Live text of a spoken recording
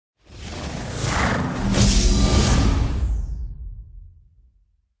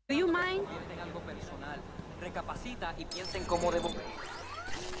Recapacita y piensa en cómo debo.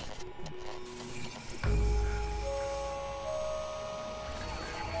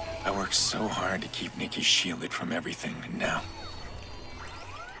 I worked so hard to keep Nikki shielded from everything, and now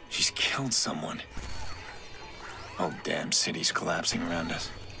she's killed someone. Whole damn city's collapsing around us.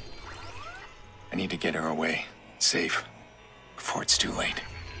 I need to get her away, safe, before it's too late.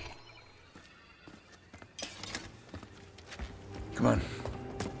 Come on.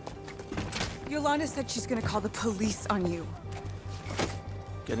 Yolanda said she's gonna call the police on you.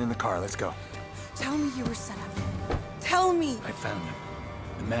 Get in the car, let's go. Tell me you were set up. Tell me! I found him.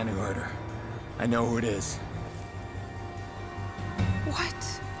 The man who hurt her. I know who it is.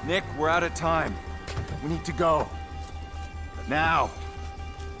 What? Nick, we're out of time. We need to go. Now.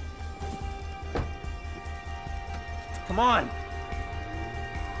 Come on.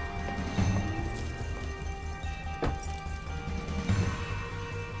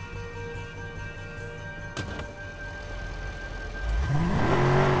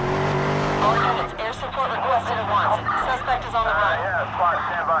 All units, air support requested at once. Suspect is on the run. Yeah, squad,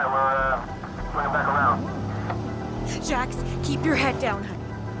 stand by. We're swinging back around. Jax, keep your head down, honey.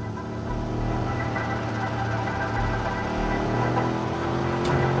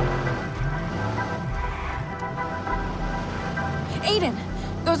 Aiden,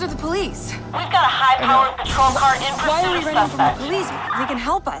 those are the police. We've got a high-powered patrol car in Why are we pursuit of running from the suspect. police? They can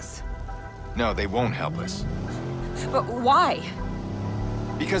help us. No, they won't help us. But why?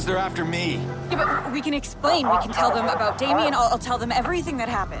 Because they're after me. Yeah, but we can explain. We can tell them about Damien. I'll tell them everything that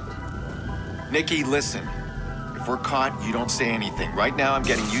happened. Nikki, listen. If we're caught, you don't say anything. Right now, I'm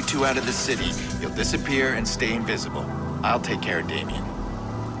getting you two out of the city. You'll disappear and stay invisible. I'll take care of Damien.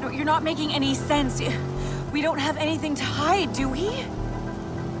 No, you're not making any sense. We don't have anything to hide, do we?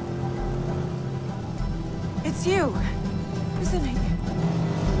 It's you, isn't it?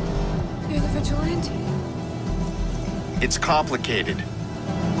 You're the vigilante. It's complicated.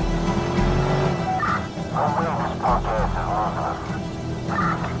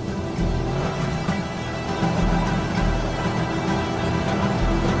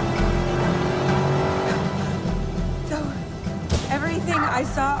 So, everything I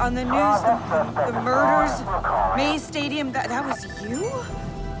saw on the news, the murders, Maze Stadium, that was you?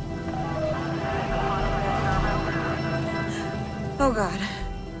 Oh God.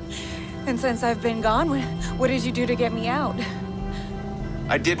 And since I've been gone, what did you do to get me out?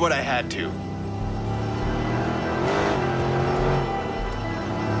 I did what I had to.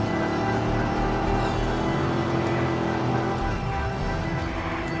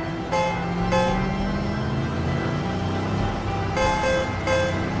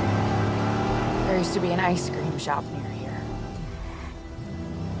 There used to be an ice cream shop near here.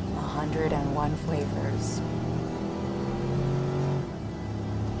 101 flavors.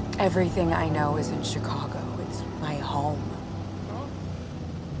 Everything I know is in Chicago. It's my home.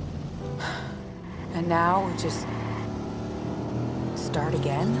 And now we just start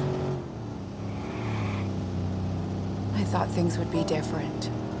again? I thought things would be different.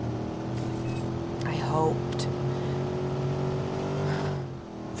 I hoped.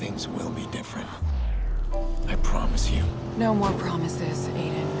 Things will be different. I promise you. No more promises,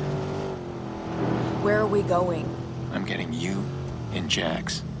 Aiden. Where are we going? I'm getting you and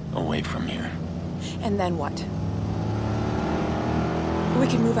Jax away from here. And then what? We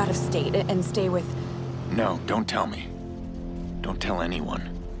can move out of state and stay with... No, don't tell me. Don't tell anyone.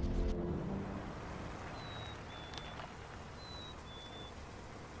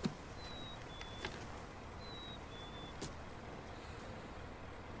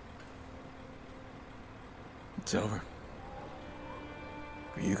 It's over.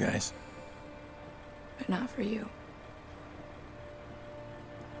 For you guys. But not for you.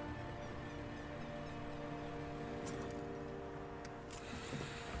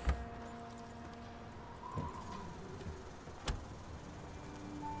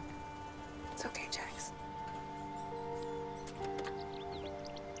 It's okay, Jax.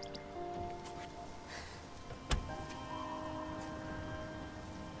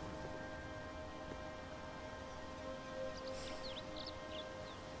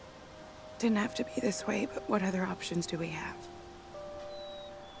 Didn't have to be this way, but what other options do we have?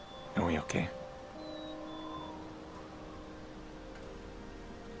 Are we okay?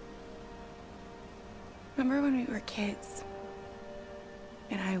 Remember when we were kids?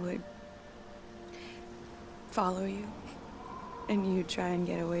 And I would follow you, and you'd try and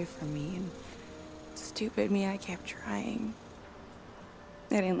get away from me, and stupid me, I kept trying.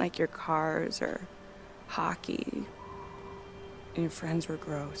 I didn't like your cars or hockey, and your friends were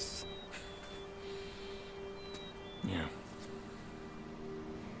gross. Yeah.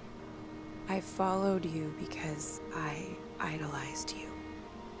 I followed you because I idolized you.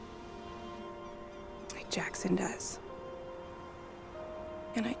 Like Jackson does.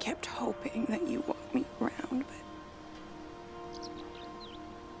 And I kept hoping that you want me around, but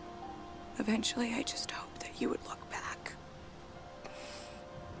eventually I just hoped that you would look back.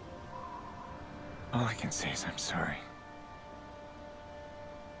 All I can say is I'm sorry.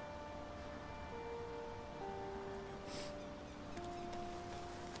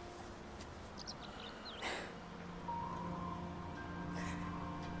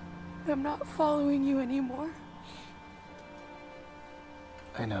 I'm not following you anymore.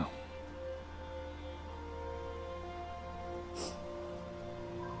 I know.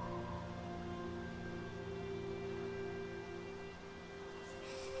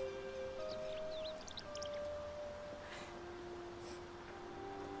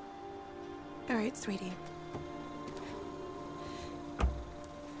 All right, sweetie.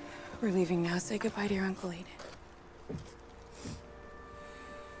 We're leaving now. Say goodbye to your Uncle Aiden.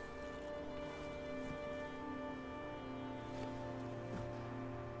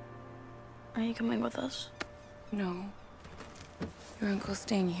 Are you coming with us? No. Your uncle's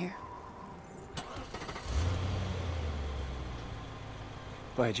staying here.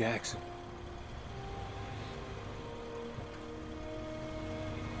 Bye, Jackson.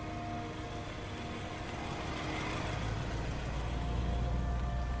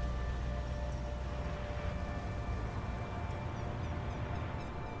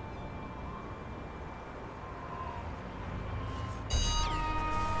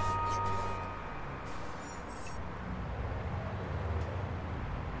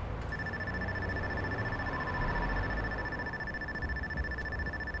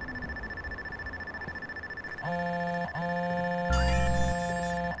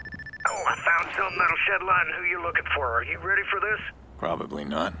 That'll shed light on who you're looking for. Are you ready for this? Probably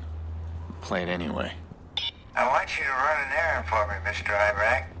not. Play it anyway. I want you to run an errand for me, Mr.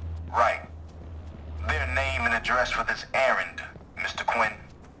 Iraq. Right. Their name and address for this errand, Mr. Quinn.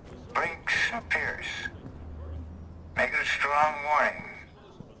 Brinks and Pierce. Make it a strong warning.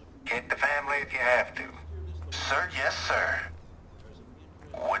 Get the family if you have to. Sir, yes, sir.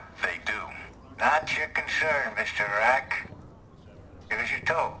 What they do? Not your concern, Mr. Iraq. Do as you're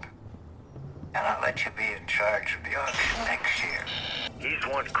told. And I'll let you be in charge of the auction next year. He's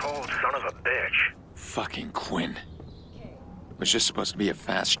one cold son of a bitch. Fucking Quinn. It was just supposed to be a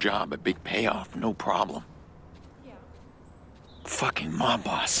fast job, a big payoff, no problem. Fucking mob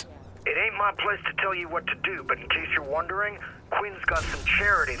boss. It ain't my place to tell you what to do, but in case you're wondering, Quinn's got some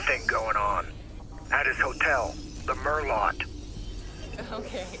charity thing going on. At his hotel, the Merlot.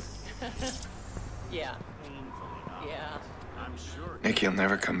 Okay. Yeah. Yeah. Nikki'll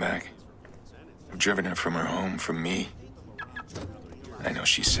never come back. I've driven her from her home, from me. I know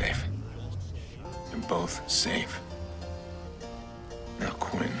she's safe. They're both safe. Now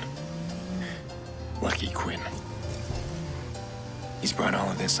Quinn. Lucky Quinn. He's brought all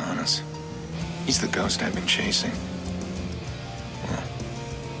of this on us. He's the ghost I've been chasing. Well,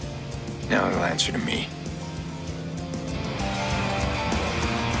 now it'll answer to me.